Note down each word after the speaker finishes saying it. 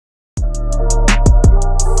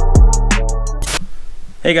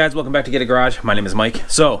Hey guys, welcome back to Get a Garage. My name is Mike.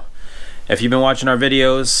 So, if you've been watching our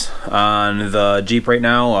videos on the Jeep right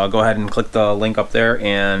now, go ahead and click the link up there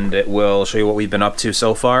and it will show you what we've been up to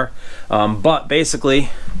so far. But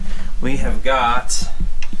basically, we have got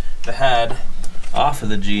the head off of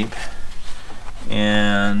the Jeep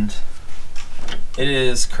and it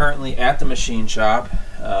is currently at the machine shop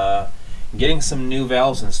getting some new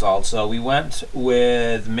valves installed. So we went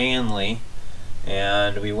with Manley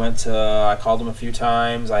and we went to, I called them a few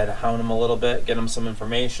times, I had to hound them a little bit, get them some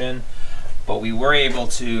information, but we were able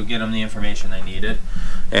to get them the information they needed,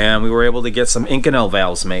 and we were able to get some Inconel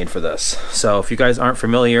valves made for this. So if you guys aren't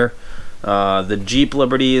familiar, the Jeep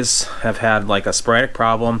Liberties have had like a sporadic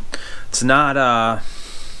problem. It's not, I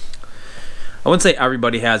wouldn't say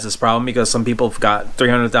everybody has this problem, because some people have got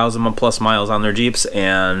 300,000 plus miles on their Jeeps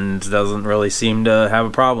and doesn't really seem to have a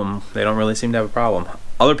problem. They don't really seem to have a problem.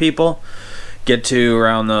 Other people get to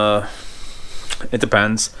around the, it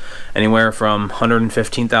depends, anywhere from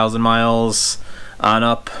 115,000 miles on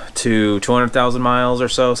up to 200,000 miles or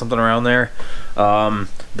so, something around there. The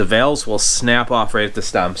valves will snap off right at the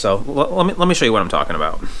stem. So let me show you what I'm talking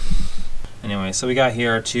about. Anyway, so we got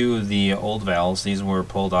here two of the old valves. These were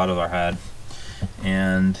pulled out of our head,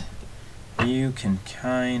 and you can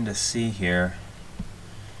kind of see here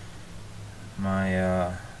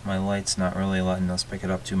my my light's not really letting us pick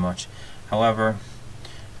it up too much. However,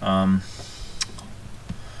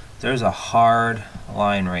 there's a hard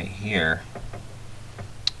line right here.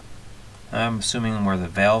 I'm assuming where the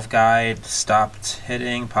valve guide stopped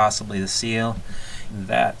hitting, possibly the seal.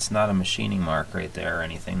 That's not a machining mark right there or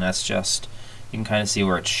anything. That's just, you can kind of see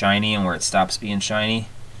where it's shiny and where it stops being shiny.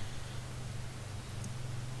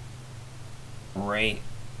 Right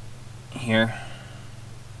here.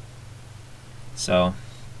 So,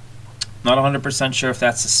 not 100% sure if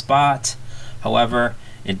that's the spot. However,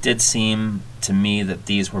 it did seem to me that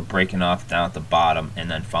these were breaking off down at the bottom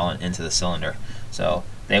and then falling into the cylinder. So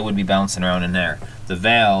they would be bouncing around in there. The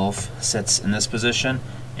valve sits in this position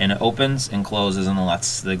and it opens and closes and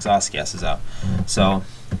lets the exhaust gases out. So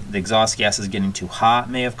the exhaust gas is getting too hot,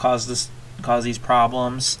 may have caused these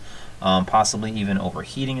problems, possibly even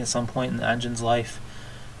overheating at some point in the engine's life.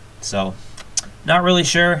 So not really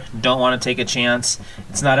sure, don't want to take a chance.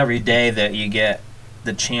 It's not every day that you get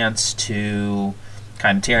the chance to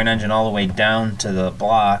kind of tear an engine all the way down to the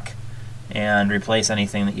block and replace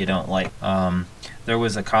anything that you don't like. There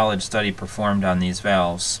was a college study performed on these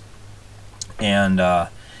valves, and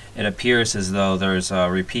it appears as though there's a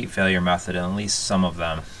repeat failure method in at least some of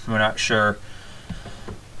them. We're not sure.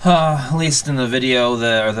 At least in the video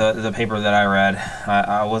or the paper that I read,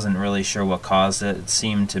 I wasn't really sure what caused it. It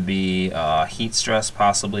seemed to be heat stress,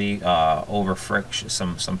 possibly over friction,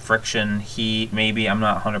 some friction, heat, maybe. I'm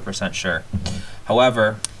not 100% sure.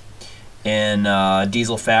 However, in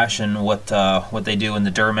diesel fashion, what they do in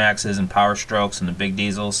the Duramaxes and Power Strokes and the big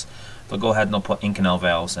diesels, they'll go ahead and they'll put Inconel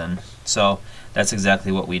valves in. So that's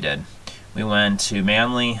exactly what we did. We went to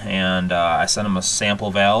Manley and I sent them a sample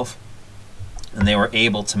valve, and they were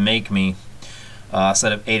able to make me a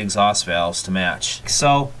set of 8 exhaust valves to match.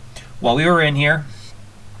 So while we were in here,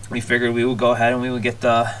 we figured we would go ahead and we would get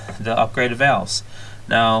the upgraded valves.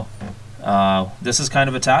 Now this is kind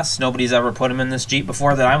of a test. Nobody's ever put them in this Jeep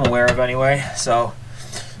before that I'm aware of anyway, so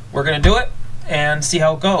we're gonna do it and see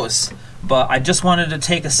how it goes. But I just wanted to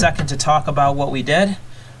take a second to talk about what we did.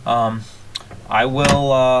 I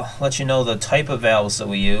will let you know the type of valves that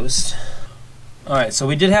we used. Alright, so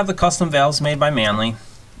we did have the custom valves made by Manley.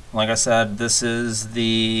 Like I said, this is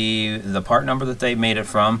the part number that they made it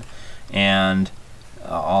from, and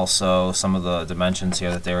also some of the dimensions here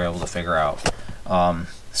that they were able to figure out.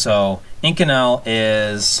 So Inconel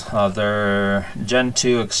is their Gen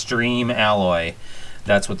II XTREMEALLOY.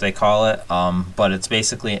 That's what they call it, but it's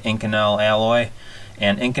basically an Inconel alloy,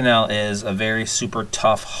 and Inconel is a very super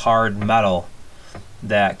tough hard metal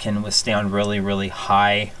that can withstand really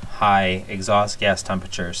high exhaust gas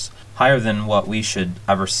temperatures, higher than what we should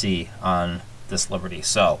ever see on this Liberty.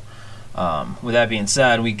 So with that being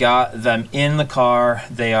said, we got them in the car.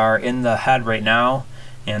 They are in the head right now,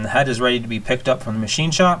 and the head is ready to be picked up from the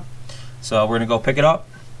machine shop. So we're gonna go pick it up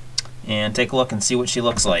and take a look and see what she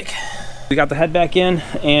looks like. We got the head back in,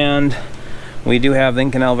 and we do have the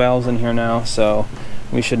Inconel valves in here now, so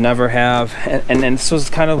we should never have, and this was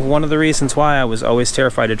kind of one of the reasons why I was always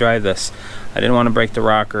terrified to drive this. I didn't want to break the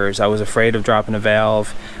rockers. I was afraid of dropping a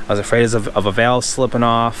valve. I was afraid of a valve slipping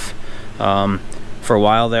off. For a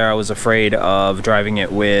while there, I was afraid of driving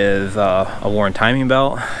it with a worn timing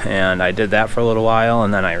belt, and I did that for a little while,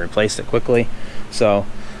 and then I replaced it quickly. So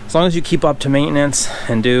as long as you keep up to maintenance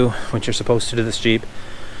and do what you're supposed to do this Jeep,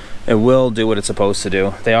 it will do what it's supposed to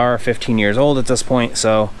do. They are 15 years old at this point,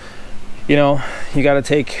 so you know, you got to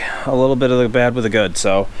take a little bit of the bad with the good.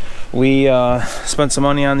 So we spent some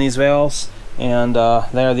money on these valves, and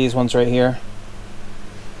they are these ones right here.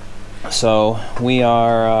 So we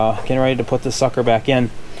are getting ready to put this sucker back in.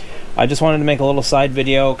 I just wanted to make a little side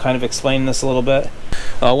video kind of explaining this a little bit.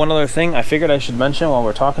 One other thing I figured I should mention while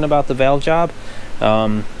we're talking about the valve job.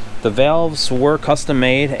 The valves were custom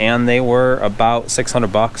made, and they were about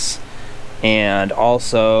 $600, and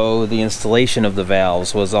also the installation of the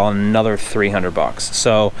valves was on another $300.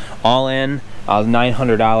 So all in,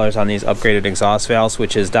 $900 on these upgraded exhaust valves,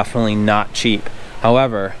 which is definitely not cheap.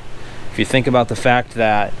 However, if you think about the fact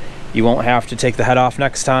that you won't have to take the head off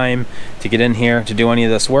next time to get in here to do any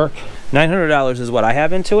of this work, $900 is what I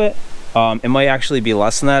have into it. It might actually be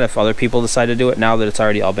less than that if other people decide to do it now that it's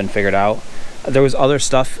already all been figured out. There was other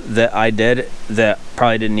stuff that I did that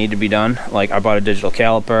probably didn't need to be done. Like I bought a digital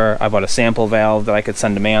caliper, I bought a sample valve that I could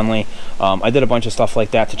send to Manley. I did a bunch of stuff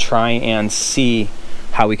like that to try and see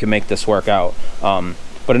how we could make this work out.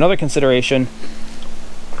 But another consideration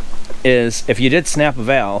is if you did snap a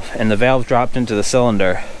valve and the valve dropped into the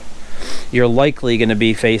cylinder, you're likely going to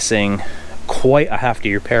be facing quite a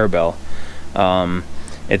hefty repair bill.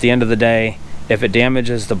 At the end of the day, if it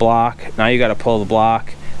damages the block, now you got to pull the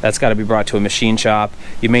block. That's got to be brought to a machine shop.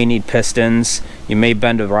 You may need pistons. You may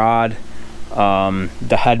bend a rod.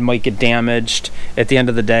 The head might get damaged. At the end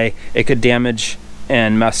of the day, it could damage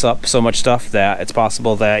and mess up so much stuff that it's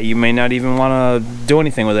possible that you may not even want to do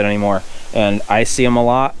anything with it anymore. And I see them a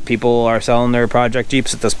lot. People are selling their project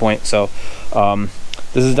Jeeps at this point. So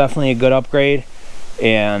this is definitely a good upgrade,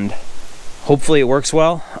 and hopefully it works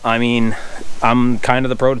well. I mean, I'm kind of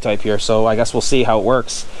the prototype here, so I guess we'll see how it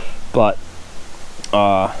works. But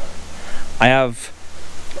I have,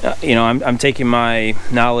 you know, I'm taking my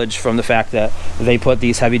knowledge from the fact that they put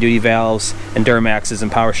these heavy-duty valves and Duramaxes and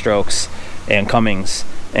Power Strokes and Cummings,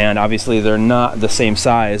 and obviously they're not the same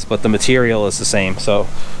size, but the material is the same. So,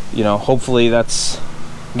 you know, hopefully that's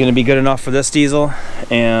going to be good enough for this diesel.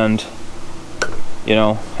 And you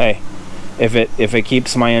know, hey, if it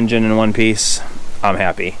keeps my engine in one piece, I'm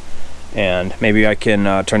happy. And maybe I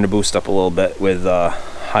can turn the boost up a little bit with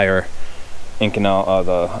higher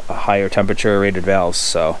the higher temperature rated valves.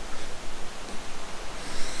 So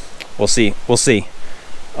we'll see.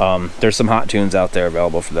 There's some hot tunes out there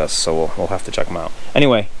available for this, so we'll have to check them out.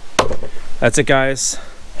 Anyway, that's it, guys.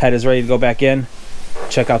 Head is ready to go back in.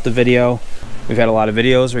 Check out the video. We've had a lot of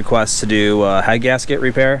videos requests to do head gasket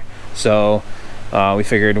repair, so we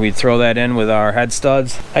figured we'd throw that in with our head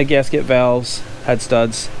studs, head gasket valves, head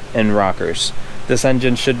studs, and rockers. This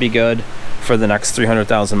engine should be good for the next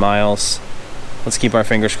 300,000 miles. Let's keep our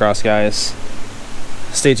fingers crossed, guys.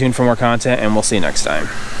 Stay tuned for more content, and we'll see you next time.